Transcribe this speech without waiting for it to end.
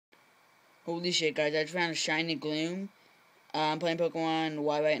Holy shit, guys, I just found a shiny Gloom. I'm playing Pokemon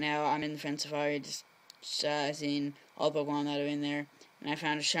Y right now. I'm in the Fence Safari, just seeing all the Pokemon that are in there. And I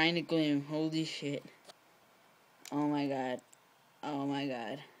found a shiny Gloom. Holy shit. Oh my god. Oh my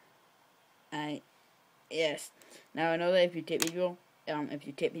god. Yes. Now I know that if you tip people,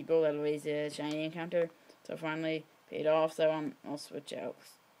 that'll raise the shiny encounter. So I finally paid off, so I'll switch out.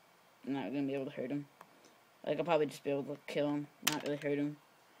 I'm not gonna be able to hurt him. Like, I'll probably just be able to kill him, not really hurt him.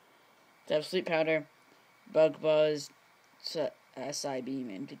 So I have Sleep Powder, Bug Buzz, Psy Beam,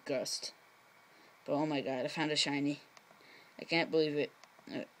 and Gust. But oh my god, I found a shiny. I can't believe it.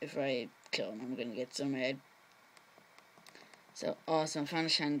 If I kill him, I'm gonna get so mad. So awesome, I found a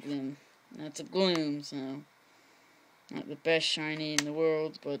shiny Gloom. That's a Gloom, so not the best shiny in the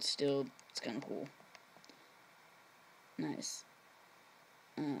world, but still, it's kind of cool. Nice.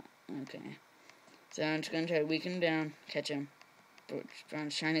 Okay. So I'm just gonna try to weaken him down, catch him. Found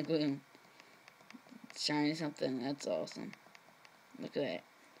a shiny Gloom. Shiny something, that's awesome. Look at that.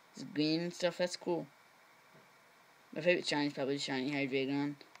 It's green and stuff, that's cool. My favorite shiny is probably shiny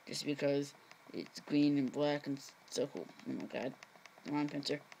Hydreigon, just because it's green and black and so cool. Oh my god. Come on,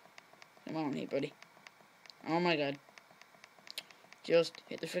 Pinsir. Come on here, buddy. Oh my god. Just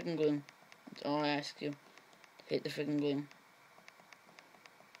hit the freaking Gloom. That's all I ask you. Hit the freaking Gloom.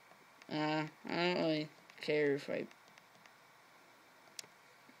 I don't really care if I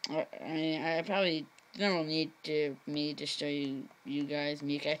mean, I probably don't need me to show you guys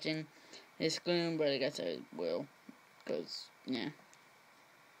me catching this Gloom, but I guess I will, cause yeah.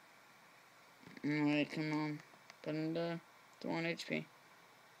 Alright, come on, put in the 1 HP.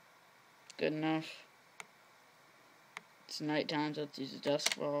 Good enough. It's nighttime, so let's use the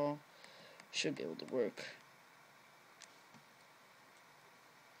Dusk Ball. Should be able to work.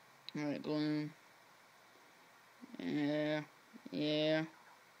 Alright, Gloom. Yeah.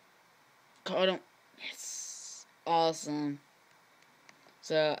 Caught him. Yes. Awesome.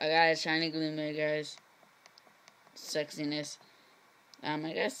 So, I got a shiny Gloom there, guys. Sexiness. I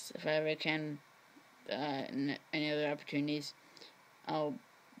guess if I ever can, any other opportunities, I'll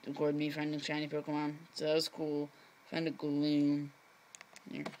record me finding shiny Pokemon. So that was cool. Found a Gloom.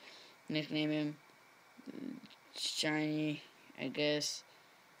 Here. Nickname him Shiny, I guess.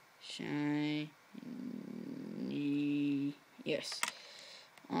 Shiny. Yes.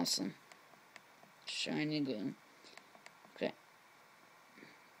 Awesome. Shiny Gloom. Okay.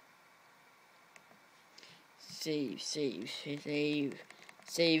 Save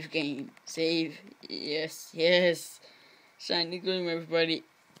game. Save. Yes. Shiny Gloom, everybody.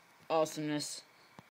 Awesomeness.